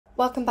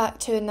Welcome back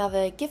to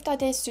another gift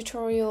ideas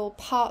tutorial,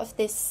 part of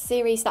this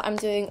series that I'm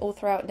doing all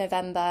throughout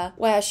November,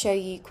 where I show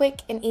you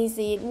quick and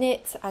easy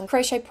knit and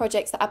crochet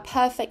projects that are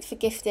perfect for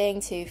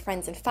gifting to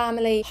friends and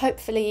family,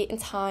 hopefully in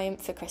time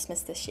for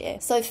Christmas this year.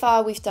 So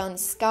far we've done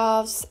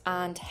scarves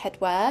and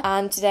headwear,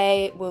 and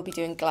today we'll be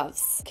doing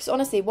gloves. Because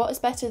honestly, what is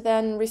better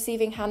than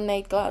receiving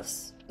handmade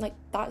gloves? Like,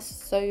 that's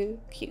so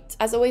cute.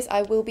 As always,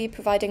 I will be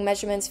providing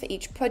measurements for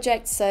each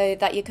project so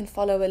that you can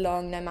follow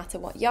along no matter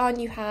what yarn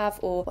you have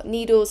or what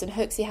needles and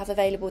hooks you have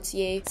available to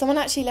you. Someone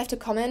actually left a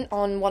comment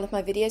on one of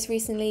my videos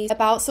recently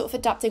about sort of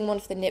adapting one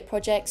of the knit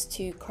projects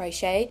to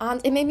crochet,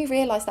 and it made me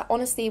realise that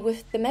honestly,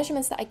 with the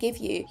measurements that I give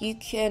you, you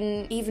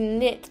can even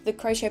knit the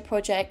crochet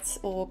projects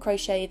or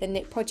crochet the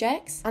knit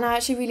projects. And I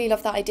actually really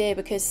love that idea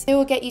because it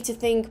will get you to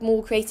think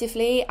more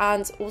creatively,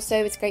 and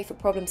also it's great for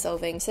problem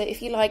solving. So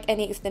if you like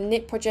any of the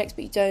knit projects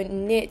but you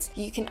don't knit,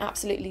 you can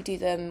absolutely do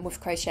them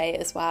with crochet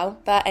as well.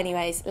 But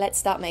anyways, let's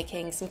start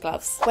making some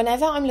gloves.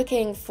 Whenever I'm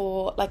looking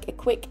for like a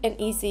quick and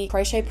easy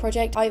crochet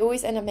project, I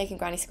always end up making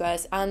granny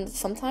squares, and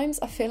sometimes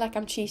I feel like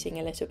I'm cheating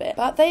a little bit,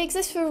 but they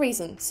exist for a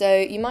reason. So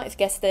you might have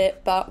guessed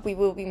it, but we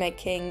will be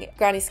making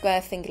granny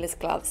square fingerless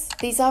gloves.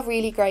 These are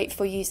really great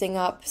for using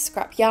up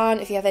scrap yarn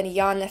if you have any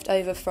yarn left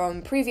over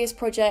from previous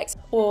projects,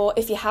 or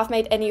if you have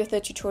made any of the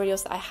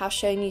tutorials that I have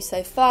shown you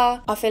so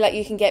far. I feel like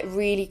you can get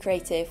really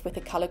creative with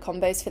the color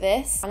combos for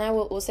this. And I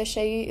will also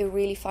show you a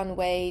really fun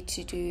way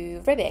to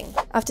do ribbing.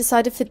 I've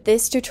decided for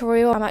this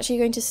tutorial, I'm actually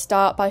going to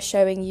start by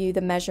showing you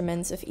the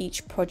measurements of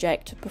each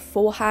project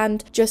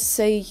beforehand, just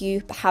so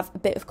you have a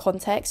bit of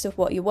context of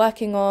what you're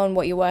working on,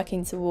 what you're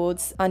working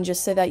towards, and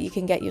just so that you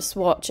can get your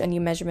swatch and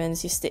your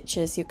measurements, your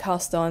stitches, your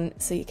cast on,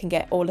 so you can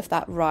get all of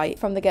that right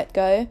from the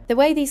get-go. The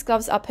way these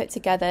gloves are put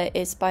together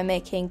is by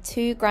making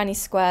 2 granny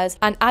squares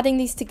and adding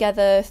these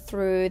together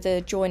through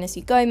the join as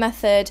you go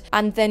method,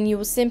 and then you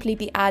will simply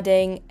be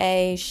adding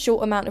a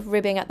short amount of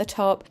ribbing at the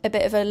top, a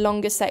bit of a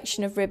longer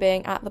section of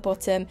ribbing at the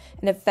bottom,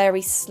 and a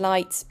very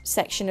slight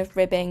section of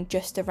ribbing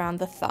just around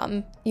the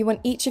thumb. You want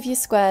each of your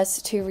squares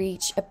to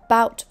reach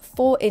about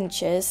 4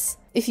 inches.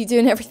 If you're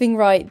doing everything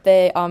right,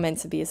 they are meant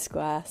to be a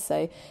square,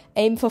 so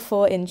aim for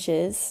 4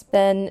 inches.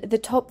 Then the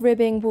top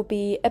ribbing will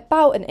be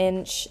about 1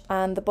 inch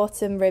and the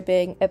bottom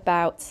ribbing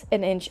about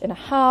 1.5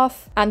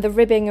 inches, and the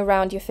ribbing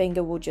around your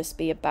finger will just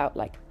be about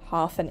like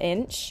 1/2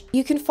 inch.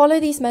 You can follow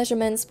these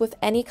measurements with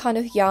any kind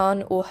of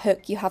yarn or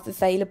hook you have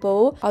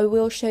available. I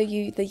will show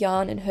you the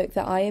yarn and hook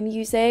that I am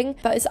using,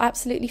 but it's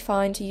absolutely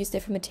fine to use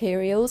different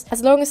materials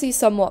as long as you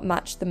somewhat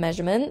match the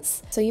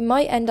measurements. So you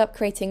might end up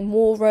creating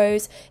more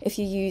rows if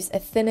you use a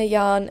thinner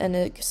yarn and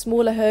a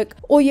smaller hook,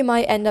 or you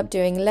might end up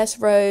doing less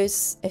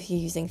rows if you're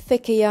using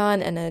thicker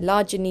yarn and a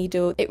larger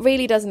needle. It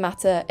really doesn't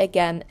matter,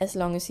 again, as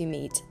long as you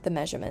meet the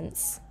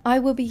measurements. I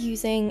will be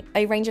using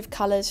a range of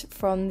colours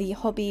from the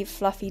Hobbii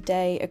Fluffy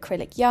Day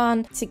acrylic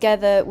yarn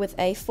together with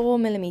a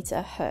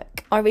 4mm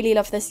hook. I really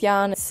love this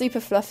yarn. It's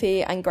super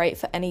fluffy and great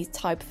for any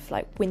type of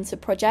like winter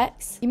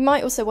projects. You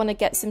might also want to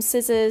get some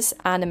scissors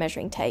and a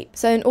measuring tape.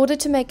 So in order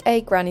to make a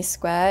granny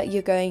square,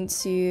 you're going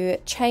to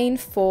chain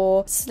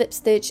 4, slip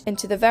stitch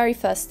into the very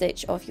first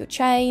stitch of your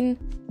chain,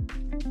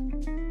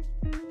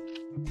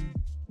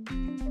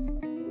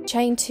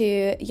 chain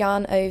 2,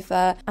 yarn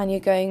over, and you're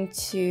going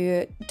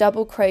to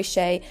double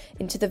crochet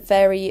into the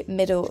very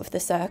middle of the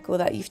circle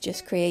that you've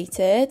just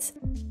created.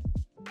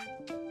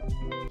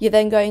 You're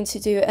then going to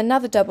do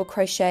another double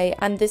crochet,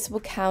 and this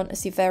will count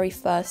as your very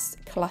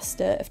first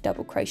cluster of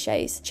double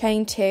crochets.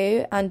 Chain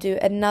 2 and do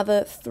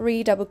another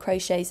 3 double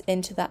crochets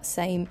into that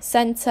same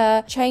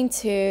center. Chain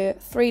 2,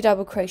 3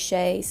 double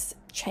crochets,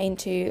 chain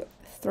 2,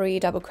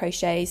 3 double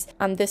crochets,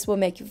 and this will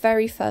make your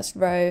very first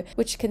row,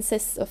 which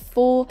consists of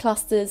 4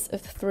 clusters of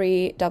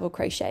 3 double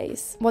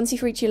crochets. Once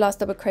you've reached your last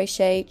double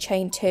crochet,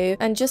 chain 2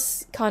 and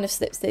just kind of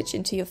slip stitch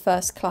into your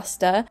first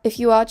cluster. If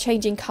you are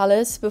changing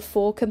colors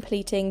before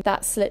completing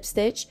that slip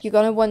stitch, you're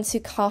going to want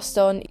to cast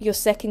on your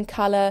second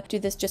color. Do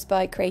this just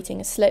by creating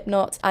a slip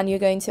knot, and you're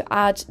going to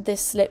add this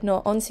slip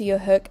knot onto your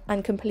hook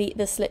and complete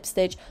the slip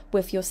stitch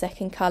with your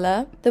second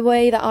color. The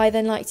way that I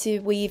then like to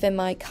weave in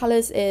my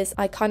colors is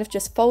I kind of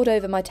just fold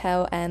over my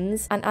tail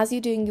ends, and as you're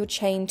doing your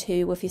chain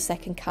 2 with your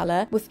second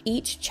color, with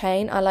each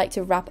chain I like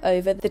to wrap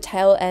over the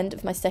tail end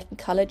of my second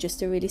color just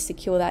to really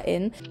secure that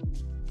in.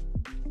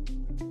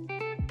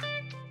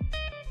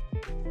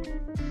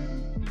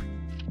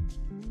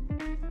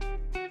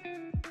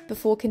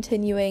 Before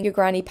continuing your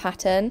granny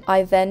pattern,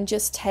 I then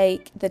just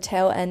take the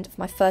tail end of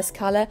my first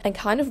colour and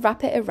kind of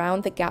wrap it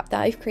around the gap that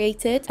I've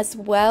created, as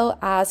well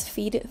as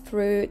feed it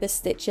through the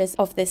stitches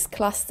of this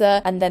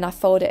cluster, and then I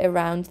fold it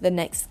around the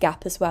next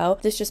gap as well.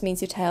 This just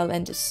means your tail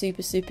end is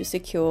super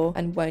secure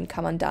and won't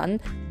come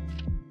undone.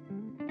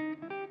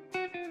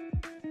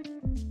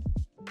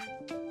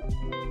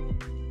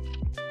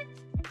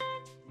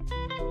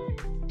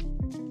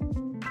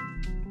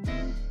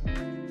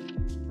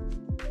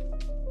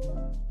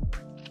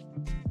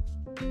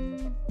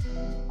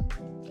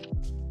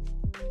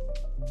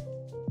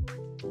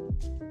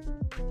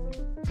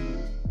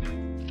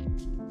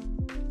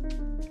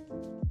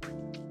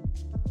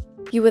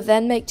 You will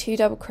then make 2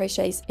 double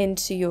crochets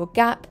into your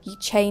gap, you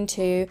chain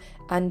 2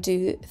 and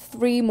do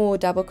 3 more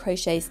double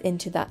crochets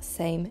into that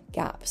same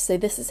gap. So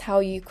this is how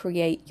you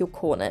create your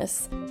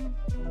corners.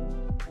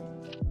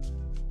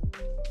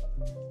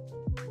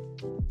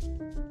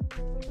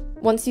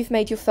 Once you've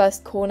made your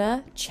first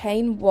corner,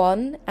 chain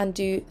 1 and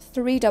do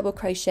 3 double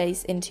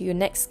crochets into your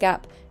next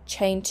gap,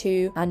 chain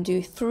 2 and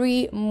do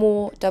 3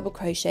 more double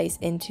crochets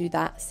into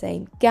that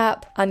same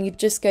gap, and you're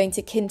just going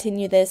to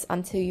continue this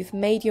until you've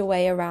made your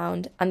way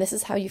around, and this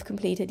is how you've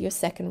completed your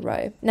second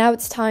row. Now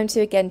it's time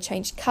to again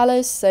change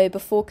colors, so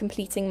before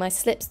completing my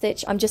slip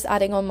stitch, I'm just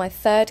adding on my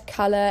third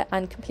color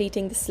and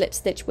completing the slip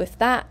stitch with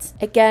that.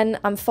 Again,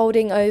 I'm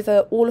folding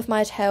over all of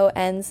my tail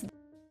ends.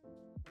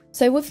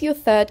 So with your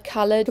third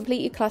color,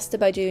 complete your cluster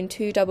by doing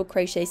 2 double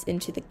crochets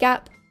into the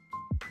gap.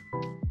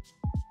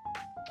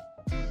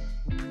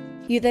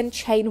 You then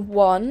chain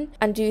 1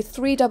 and do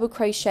 3 double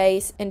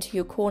crochets into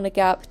your corner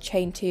gap,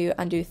 chain 2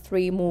 and do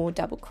 3 more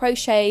double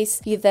crochets.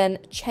 You then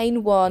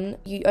chain 1,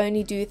 you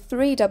only do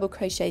 3 double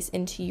crochets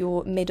into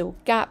your middle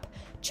gap,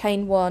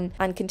 chain 1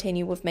 and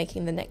continue with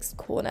making the next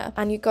corner.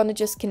 And you're gonna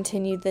just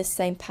continue this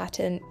same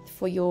pattern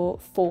for your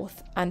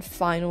fourth and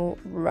final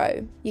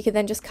row. You can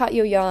then just cut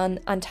your yarn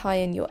and tie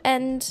in your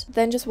end,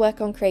 then just work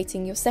on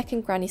creating your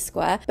second granny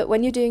square. But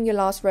when you're doing your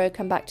last row,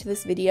 come back to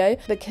this video,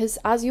 because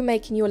as you're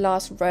making your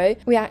last row,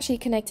 we're actually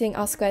connecting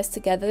our squares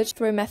together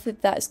through a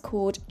method that is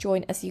called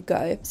join as you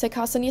go. So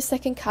cast on your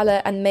second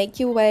color and make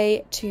your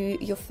way to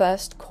your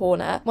first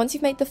corner. Once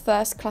you've made the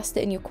first cluster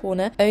in your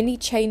corner, only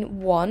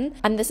chain 1,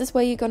 and this is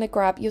where you're going to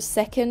grab your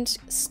second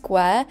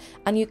square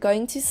and you're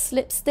going to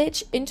slip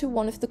stitch into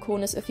one of the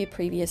corners of your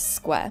previous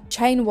square.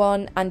 Chain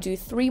 1 and do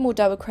 3 more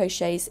double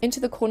crochets into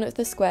the corner of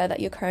the square that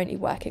you're currently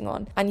working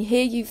on. And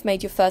here you've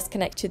made your first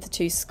connect to the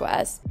 2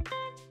 squares.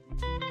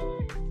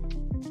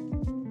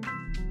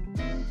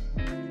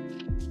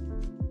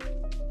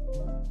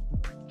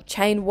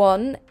 Chain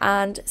 1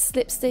 and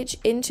slip stitch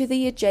into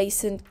the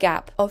adjacent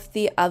gap of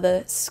the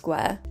other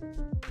square.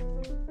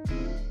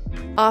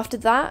 After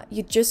that,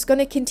 you're just going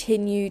to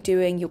continue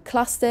doing your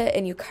cluster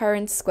in your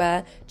current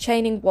square,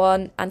 chaining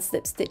 1 and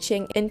slip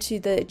stitching into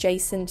the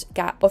adjacent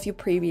gap of your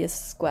previous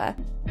square.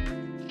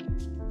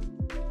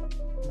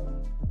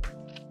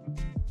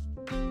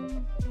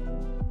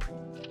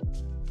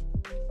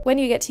 When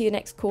you get to your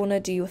next corner,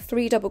 do your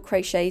 3 double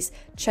crochets,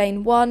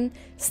 chain 1,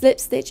 slip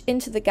stitch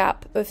into the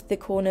gap of the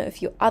corner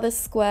of your other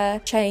square,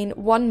 chain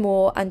 1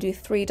 more and do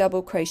 3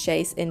 double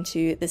crochets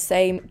into the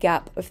same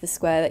gap of the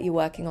square that you're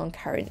working on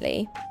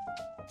currently.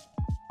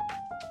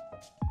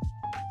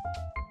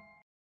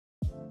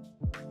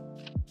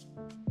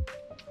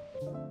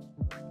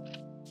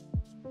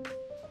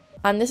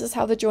 And this is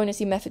how the join as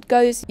you method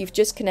goes. You've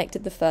just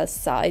connected the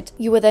first side.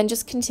 You will then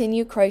just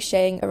continue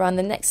crocheting around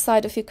the next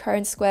side of your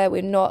current square.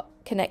 We're not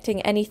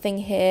connecting anything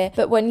here,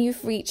 but when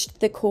you've reached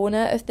the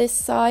corner of this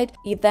side,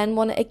 you then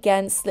want to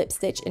again slip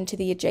stitch into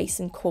the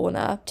adjacent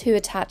corner to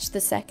attach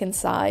the second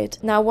side.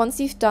 Now once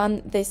you've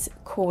done this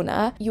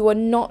corner, you are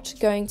not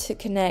going to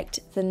connect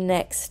the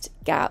next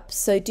gap,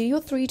 so do your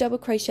 3 double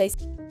crochets,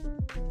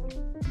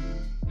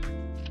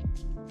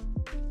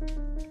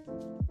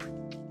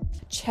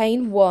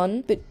 chain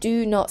 1, but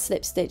do not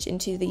slip stitch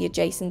into the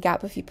adjacent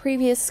gap of your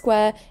previous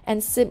square,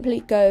 and simply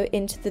go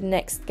into the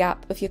next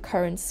gap of your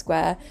current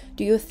square.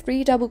 Do your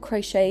 3 double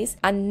crochets,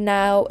 and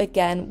now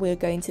again we're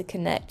going to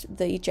connect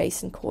the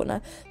adjacent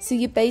corner. So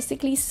you're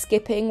basically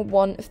skipping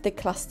one of the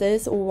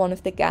clusters or one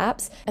of the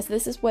gaps, as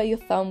this is where your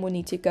thumb will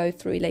need to go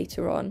through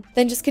later on.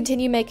 Then just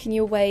continue making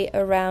your way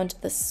around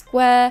the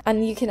square,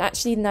 and you can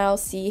actually now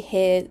see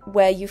here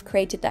where you've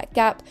created that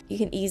gap, you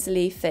can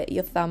easily fit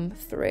your thumb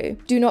through.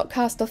 Do not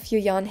cast off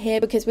your yarn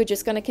here, because we're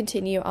just going to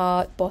continue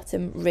our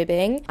bottom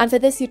ribbing, and for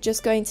this you're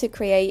just going to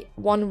create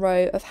 1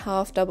 row of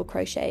half double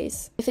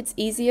crochets. If it's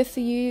easier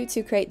for you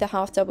to create the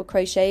half double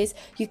crochets,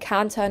 you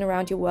can turn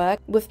around your work.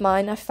 With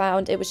mine, I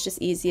found it was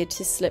just easier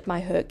to slip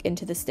my hook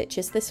into the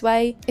stitches this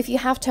way. If you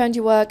have turned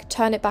your work,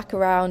 turn it back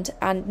around,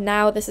 and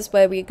now this is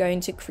where we're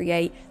going to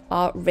create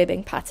our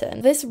ribbing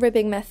pattern. This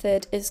ribbing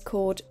method is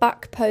called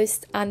back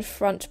post and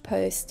front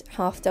post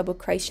half double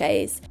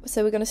crochets.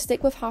 So we're going to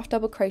stick with half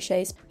double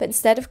crochets, but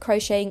instead of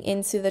crocheting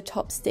into the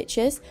top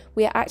stitches,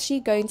 we are actually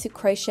going to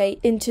crochet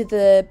into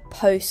the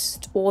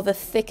post or the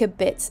thicker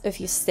bits of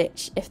your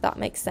stitch, if that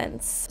makes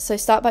sense. So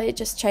start by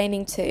just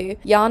chaining 2,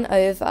 yarn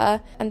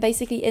over, and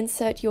basically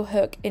insert your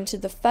hook into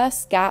the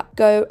first gap,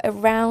 go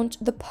around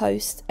the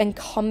post and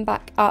come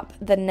back up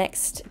the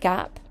next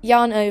gap,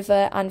 yarn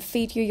over and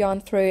feed your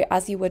yarn through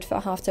as you would for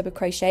a half double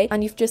crochet,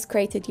 and you've just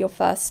created your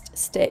first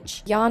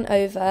stitch. Yarn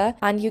over,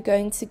 and you're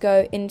going to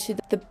go into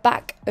the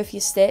back of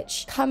your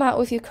stitch, come out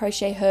with your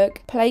crochet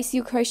hook, place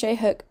your crochet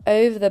hook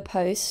over the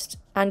post,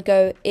 and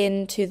go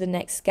into the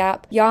next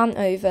gap, yarn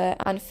over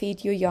and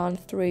feed your yarn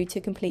through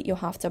to complete your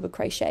half double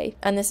crochet.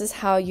 And this is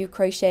how you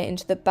crochet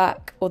into the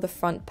back or the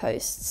front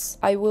posts.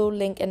 I will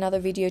link another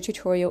video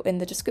tutorial in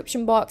the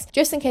description box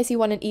just in case you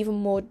want an even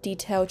more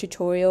detailed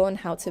tutorial on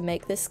how to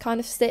make this kind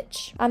of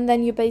stitch. And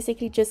then you're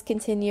basically just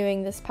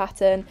continuing this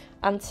pattern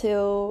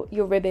until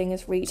your ribbing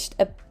has reached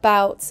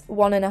about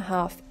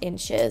 1.5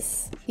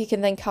 inches. You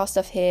can then cast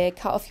off here,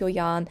 cut off your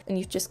yarn, and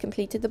you've just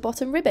completed the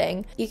bottom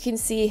ribbing. You can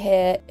see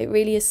here it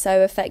really is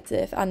so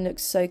effective and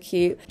looks so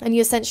cute. And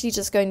you're essentially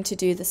just going to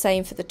do the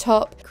same for the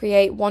top,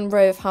 create 1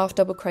 row of half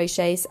double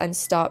crochets and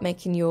start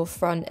making your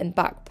front and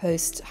back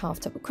post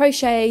half double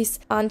crochets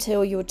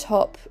until your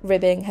top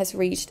ribbing has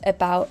reached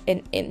about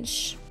 1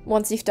 inch.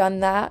 Once you've done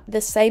that,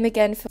 the same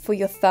again for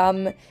your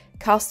thumb.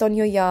 Cast on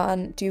your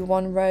yarn, do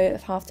 1 row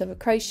of half double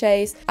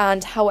crochets,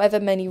 and however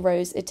many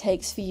rows it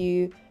takes for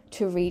you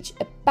to reach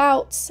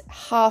about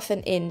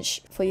 1/2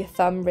 inch for your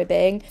thumb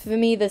ribbing. For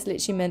me, this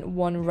literally meant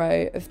 1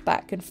 row of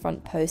back and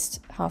front post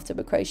half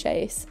double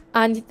crochets.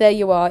 And there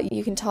you are.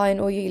 You can tie in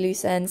all your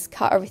loose ends,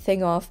 cut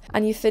everything off,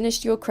 and you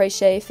finished your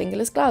crochet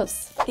fingerless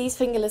gloves. These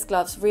fingerless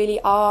gloves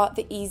really are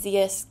the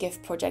easiest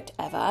gift project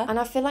ever, and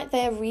I feel like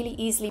they are really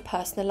easily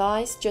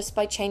personalized just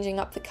by changing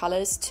up the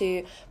colors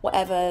to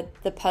whatever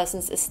the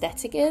person's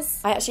aesthetic is.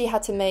 I actually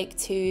had to make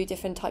 2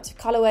 different types of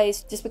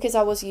colorways just because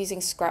I was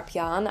using scrap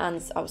yarn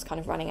and I was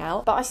kind of running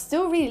out, but I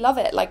still really love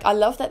it. Like, I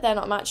love that they're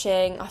not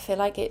matching. I feel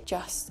like it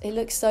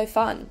looks so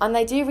fun, and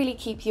they do really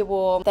keep you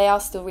warm. They are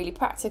still really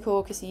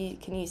practical because you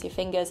can use your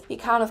fingers. You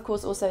can of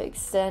course also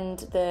extend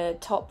the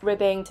top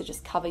ribbing to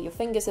just cover your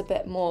fingers a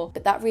bit more,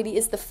 but that really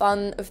is the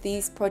fun of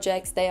these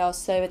projects. They are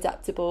so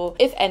adaptable.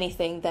 If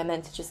anything, they're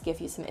meant to just give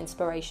you some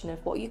inspiration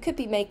of what you could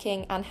be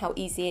making and how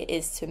easy it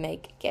is to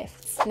make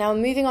gifts. Now,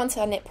 moving on to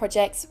our knit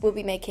projects, we'll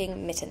be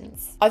making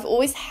mittens. I've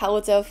always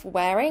held off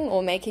wearing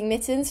or making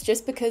mittens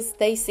just because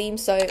they seem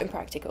so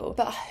impractical,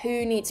 but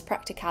who needs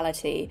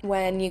practicality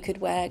when you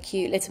could wear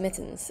cute little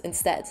mittens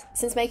instead?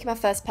 Since making my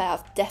first pair,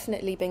 I've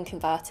definitely been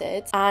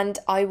converted, and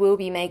I will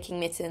be making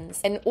mittens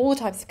in all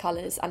types of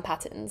colours and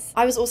patterns.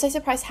 I was also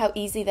surprised how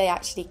easy they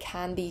actually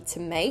can be to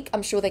make.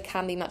 I'm sure they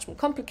can be much more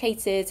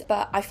complicated,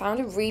 but I found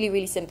it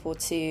really simple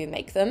to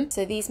make them.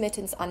 So these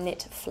mittens are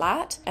knit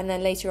flat and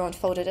then later on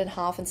folded in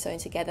half and sewn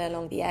together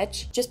along the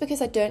edge. Just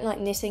because I don't like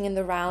knitting in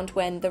the round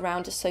when the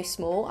round is so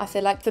small, I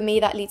feel like for me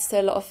that leads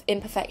to a lot of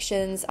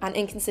imperfections and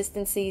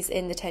inconsistencies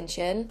in the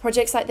tension.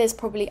 Projects like this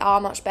probably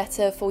are much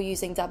better for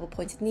using double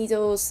pointed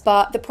needles,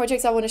 but the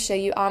projects I want to show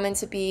you are meant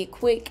to be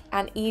quick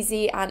and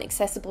easy and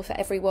accessible for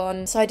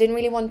everyone, so I didn't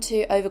really want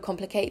to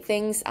overcomplicate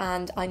things,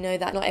 and I know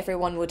that not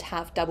everyone would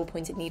have double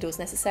pointed needles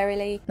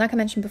necessarily. Like I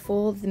mentioned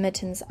before, the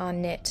mittens are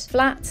knit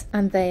flat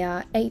and they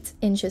are 8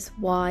 inches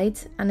wide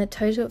and a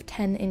total of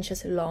 10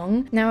 inches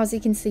long. Now, as you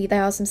can see,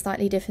 there are some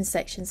slightly different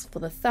sections for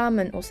the thumb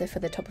and also for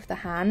the top of the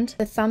hand.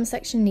 The thumb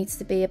section needs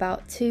to be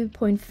about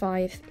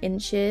 2.5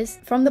 inches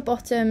from the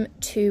bottom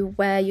to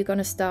where you're going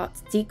to start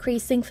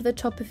decreasing for the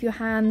top of your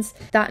hands.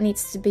 That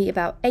needs to be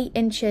about 8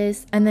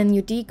 inches, and then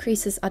your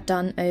decreases are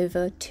done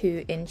over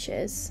 2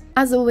 inches.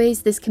 As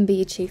always, this can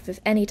be achieved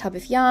with any type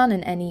of yarn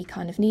and any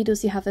kind of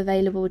needles you have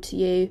available to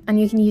you, and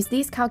you can use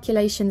these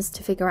calculations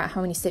to figure out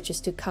how many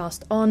stitches to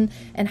cast on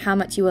and how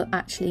much you will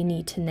actually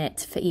need to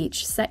knit for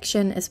each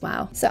section as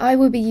well. So I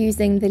will be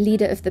using the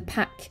leader of the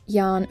pack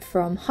yarn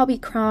from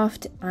Hobbii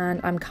Craft, and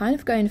I'm kind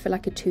of going for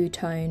like a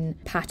 2-tone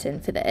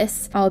pattern for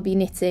this. I'll be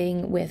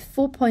knitting with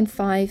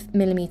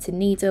 4.5mm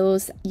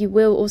needles. You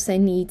will also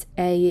need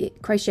a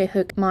crochet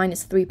hook. Mine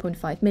is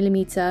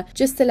 3.5mm,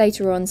 just to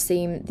later on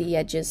seam the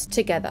edges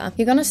together.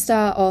 You're going to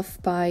start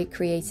off by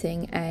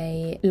creating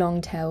a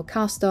long tail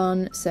cast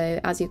on, so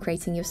as you're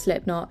creating your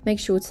slip knot, make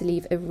sure to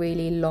leave a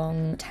really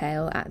long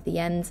tail at the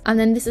end, and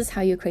then this is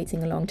how you're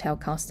creating a long tail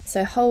cast.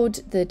 So hold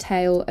the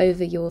tail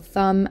over your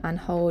thumb and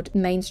hold the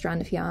main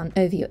strand of yarn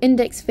over your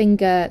index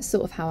finger,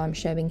 sort of how I'm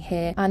showing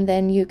here, and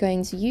then you're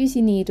going to use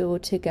your needle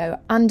to go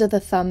under the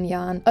thumb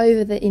yarn,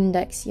 over the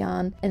index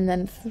yarn, and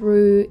then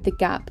through the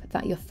gap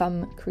that your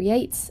thumb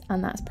creates,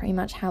 and that's pretty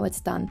much how it's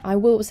done. I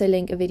will also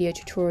link a video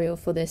tutorial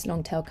for this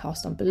long tail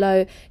cast on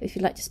below if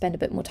you'd like to spend a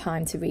bit more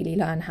time to really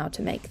learn how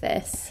to make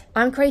this.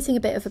 I'm creating a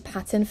bit of a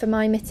pattern for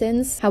my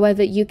mittens,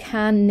 however you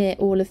can knit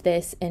all of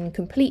this in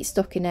complete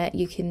stockinette.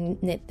 You can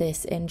knit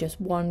this in just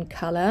one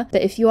colour,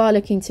 but if you are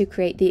looking to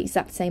create the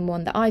exact same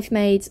one that I've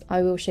made,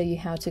 I will show you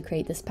how to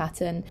create this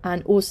pattern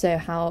and also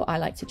how I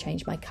like to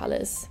change my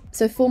colours.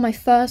 So for my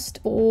first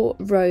 4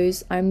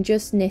 rows, I'm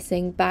just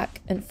knitting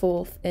back and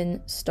forth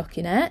in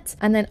stockinette,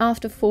 and then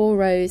after 4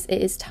 rows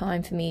it is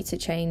time for me to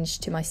change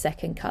to my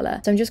second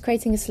colour. So I'm just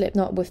creating a slip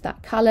knot with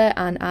that colour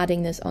and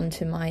adding this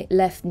onto my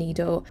left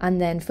needle, and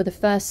then for the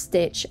first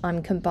stitch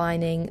I'm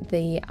combining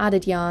the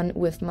added yarn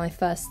with my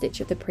first stitch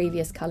of the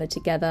previous colour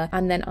together,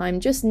 and then I'm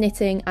just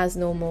knitting as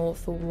normal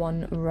for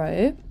 1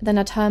 row. Then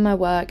I turn my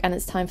work and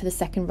it's time for the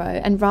second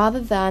row, and rather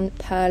than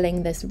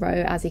purling this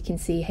row, as you can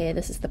see here,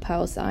 this is the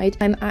purl side,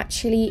 I'm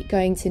actually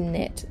going to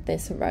knit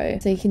this row.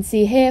 So you can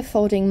see here,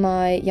 folding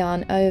my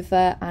yarn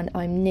over, and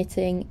I'm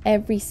knitting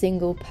every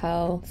single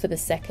purl for the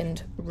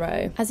second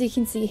row. As you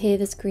can see here,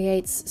 this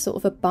creates sort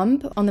of a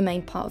bump on the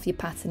main part of your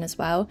pattern as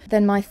well.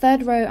 Then my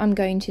third row, I'm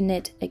going to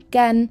knit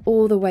again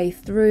all the way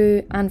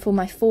through, and for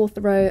my fourth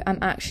row, I'm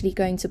actually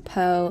going to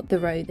purl the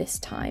row this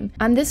time.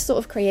 And this sort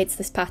of creates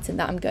this pattern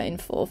that I'm going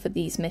for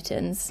these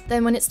mittens.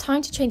 Then when it's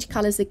time to change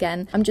colors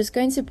again, I'm just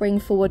going to bring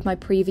forward my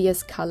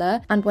previous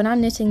color, and when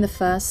I'm knitting the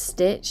first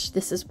stitch,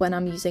 this is when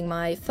I'm using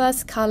my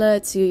first color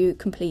to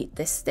complete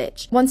this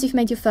stitch. Once you've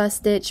made your first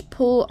stitch,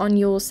 pull on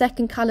your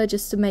second color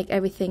just to make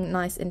everything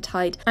nice and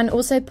tight, and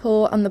also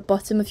pull on the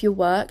bottom of your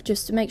work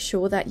just to make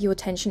sure that your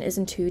tension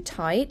isn't too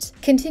tight.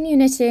 Continue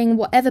knitting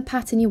whatever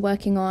pattern you're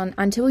working on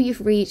until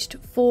you've reached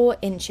 4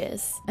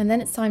 inches, and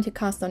then it's time to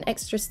cast on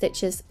extra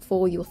stitches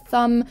for your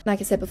thumb. Like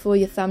I said before,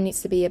 your thumb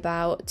needs to be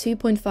about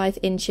 2.5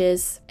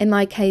 inches. In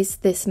my case,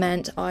 this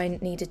meant I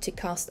needed to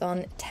cast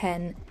on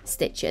 10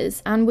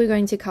 stitches, and we're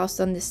going to cast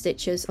on the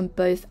stitches on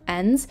both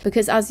ends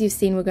because, as you've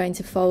seen, we're going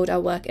to fold our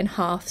work in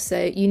half,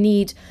 so you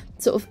need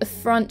sort of a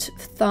front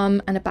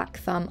thumb and a back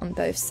thumb on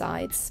both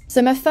sides.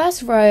 So my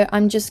first row,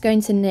 I'm just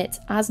going to knit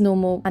as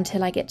normal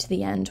until I get to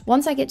the end.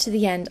 Once I get to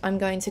the end, I'm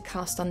going to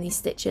cast on these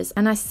stitches,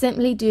 and I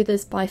simply do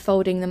this by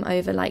folding them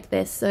over like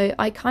this. So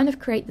I kind of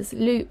create this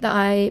loop that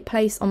I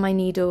place on my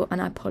needle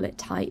and I pull it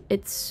tight.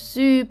 It's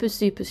super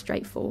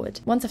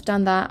straightforward. Once I've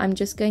done that, I'm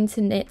just going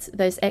to knit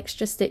those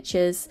extra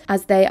stitches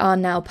as they are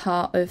now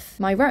part of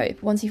my row.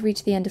 Once you've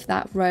reached the end of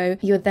that row,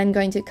 you're then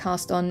going to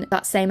cast on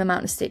that same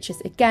amount of stitches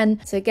again.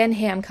 So again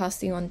here, I'm casting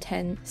on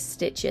 10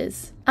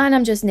 stitches, and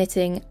I'm just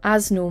knitting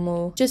as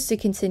normal just to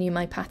continue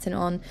my pattern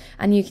on.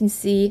 And you can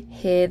see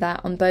here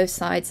that on both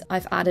sides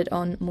I've added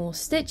on more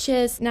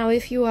stitches. Now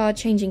if you are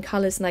changing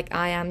colors like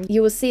I am,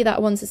 you will see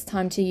that once it's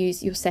time to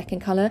use your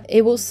second color,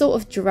 it will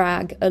sort of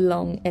drag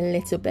along a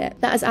little bit.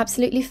 That is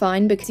absolutely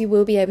fine because you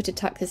will be able to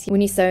tuck this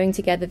when you're sewing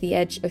together the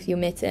edge of your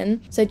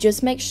mitten. So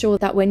just make sure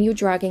that when you're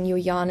dragging your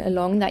yarn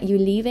along that you're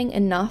leaving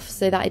enough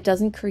so that it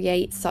doesn't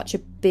create such a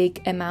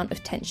big amount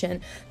of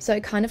tension. So I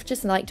kind of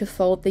just like to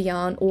fold the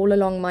yarn all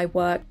along my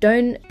work.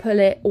 Don't pull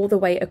it all the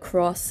way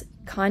across.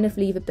 Kind of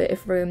leave a bit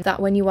of room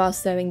that when you are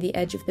sewing the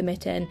edge of the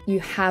mitten,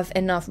 you have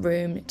enough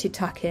room to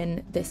tuck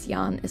in this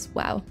yarn as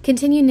well.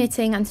 Continue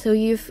knitting until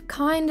you've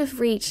kind of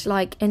reached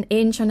like 1.5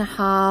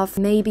 inches,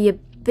 maybe a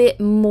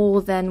bit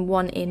more than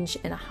 1.5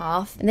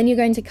 inches, and then you're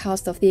going to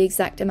cast off the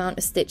exact amount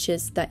of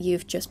stitches that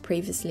you've just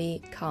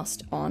previously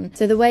cast on.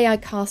 So the way I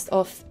cast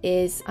off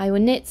is I will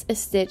knit a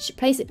stitch,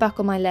 place it back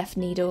on my left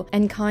needle,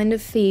 and kind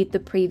of feed the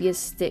previous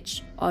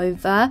stitch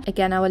over.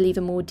 Again, I will leave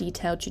a more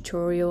detailed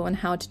tutorial on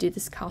how to do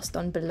this cast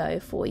on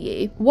below for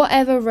you.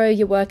 Whatever row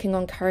you're working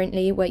on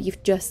currently where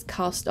you've just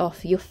cast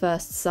off your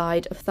first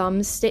side of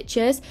thumb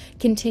stitches,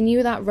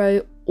 continue that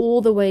row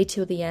all the way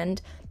till the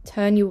end.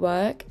 Turn your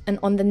work, and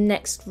on the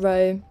next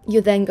row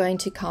you're then going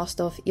to cast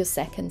off your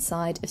second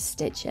side of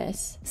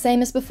stitches.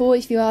 Same as before,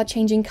 if you are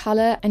changing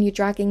color and you're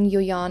dragging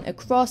your yarn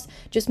across,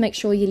 just make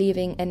sure you're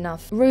leaving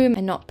enough room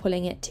and not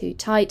pulling it too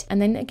tight,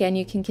 and then again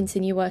you can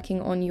continue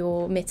working on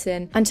your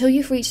mitten until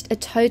you've reached a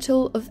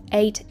total of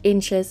 8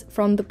 inches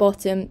from the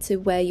bottom to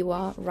where you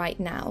are right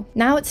now.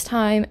 Now it's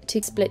time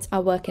to split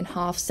our work in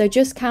half, so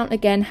just count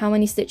again how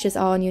many stitches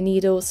are on your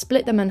needle,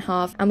 split them in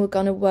half, and we're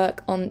going to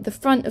work on the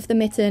front of the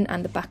mitten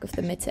and the back of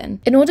the mitten.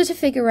 In order to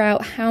figure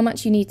out how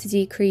much you need to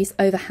decrease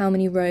over how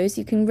many rows,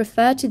 you can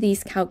refer to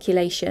these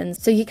calculations.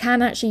 So you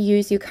can actually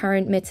use your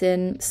current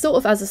mitten sort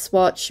of as a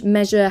swatch,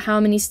 measure how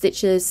many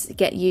stitches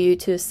get you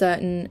to a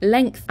certain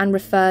length and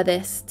refer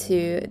this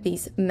to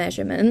these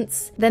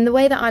measurements. Then the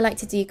way that I like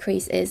to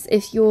decrease is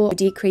if you're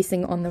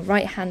decreasing on the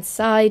right hand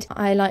side,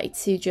 I like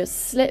to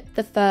just slip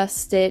the first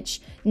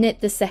stitch,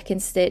 knit the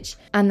second stitch,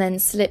 and then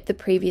slip the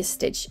previous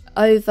stitch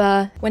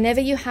over.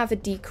 Whenever you have a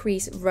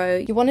decrease row,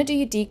 you want to do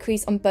your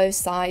decrease on both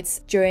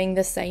sides during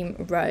the same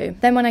row.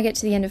 Then when I get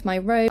to the end of my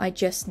row, I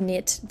just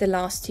knit the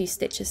last 2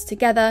 stitches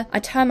together. I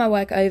turn my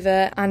work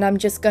over, and I'm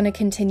just going to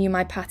continue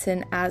my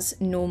pattern as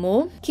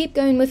normal. Keep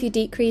going with your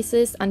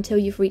decreases until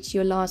you've reached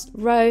your last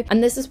row,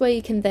 and this is where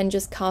you can then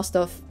just cast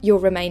off your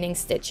remaining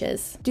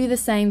stitches. Do the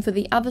same for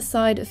the other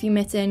side of your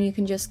mitten. You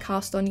can just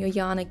cast on your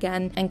yarn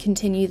again and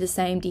continue the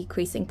same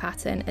decreasing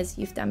pattern as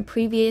you've done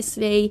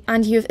previously,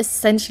 and you've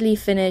essentially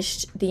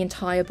finished the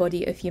entire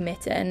body of your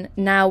mitten.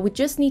 Now we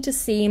just need to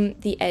seam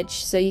the edge,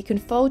 so you can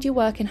fold your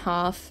work in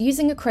half.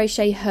 Using a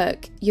crochet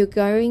hook, you're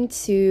going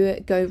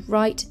to go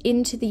right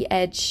into the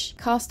edge,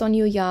 cast on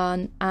your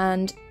yarn,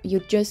 and you're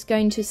just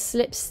going to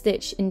slip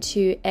stitch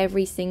into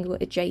every single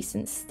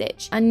adjacent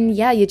stitch. And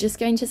yeah, you're just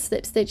going to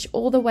slip stitch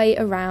all the way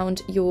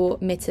around your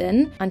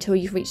mitten until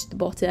you've reached the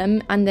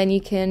bottom, and then you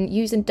can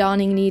use a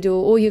darning needle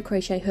or your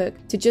crochet hook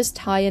to just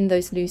tie in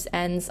those loose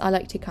ends. I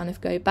like to kind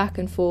of go back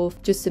and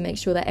forth just to make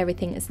sure that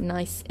everything is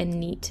nice and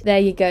neat. There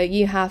you go,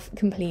 you have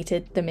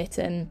completed the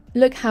mitten.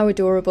 Look how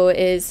adorable it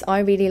is. I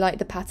really like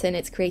the pattern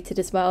it's created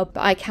as well,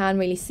 but I can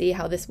really see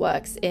how this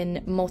works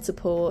in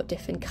multiple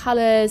different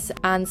colors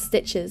and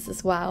stitches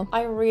as well. wow.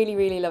 I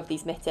really love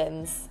these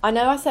mittens. I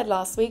know I said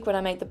last week when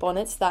I made the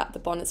bonnets that the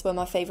bonnets were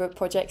my favourite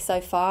project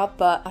so far,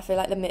 but I feel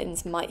like the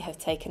mittens might have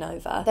taken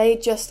over. They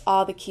just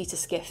are the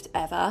cutest gift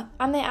ever,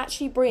 and they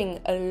actually bring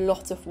a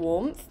lot of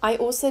warmth. I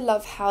also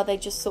love how they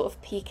just sort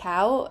of peek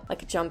out,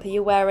 like a jumper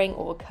you're wearing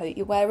or a coat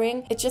you're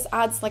wearing. It just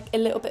adds like a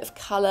little bit of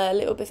colour, a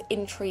little bit of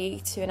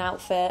intrigue to an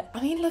outfit.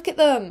 I mean, look at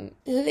them.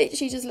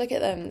 Literally just look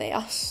at them. They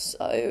are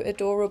so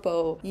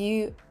adorable.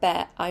 You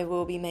bet I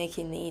will be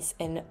making these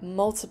in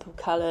multiple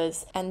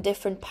colours and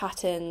different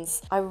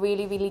patterns. I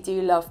really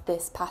do love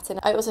this pattern.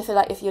 I also feel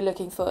like if you're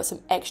looking for some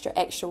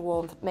extra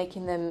warmth,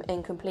 making them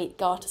in complete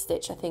garter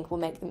stitch I think will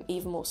make them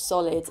even more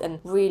solid and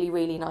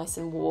really nice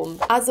and warm.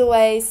 As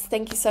always,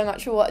 thank you so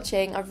much for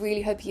watching. I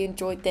really hope you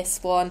enjoyed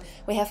this one.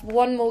 We have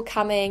one more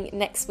coming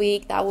next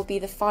week. That will be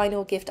the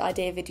final gift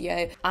idea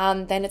video,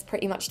 and then it's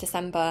pretty much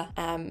December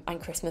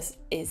and Christmas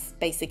is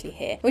basically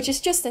here, which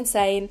is just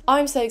insane.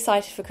 I'm so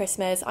excited for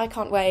Christmas. I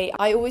can't wait.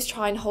 I always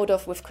try and hold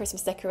off with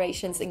Christmas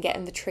decorations and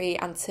getting the tree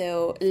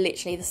until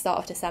literally the start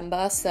of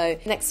December. So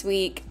next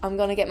week I'm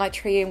gonna get my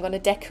tree, I'm gonna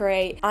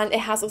decorate, and it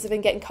has also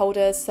been getting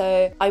colder,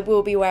 so I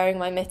will be wearing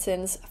my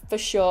mittens for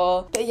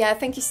sure. But yeah,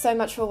 thank you so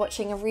much for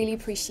watching. I really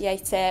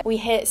appreciate it. We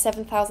hit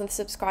 7,000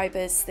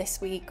 subscribers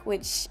this week,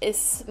 which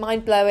is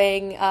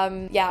mind-blowing.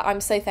 Yeah,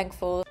 I'm so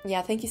thankful.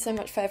 Yeah, thank you so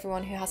much for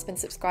everyone who has been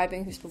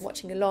subscribing, who's been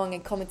watching along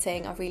and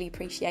commenting. I really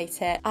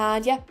appreciate it.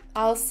 And yeah,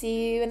 I'll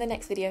see you in the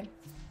next video.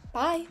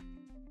 Bye.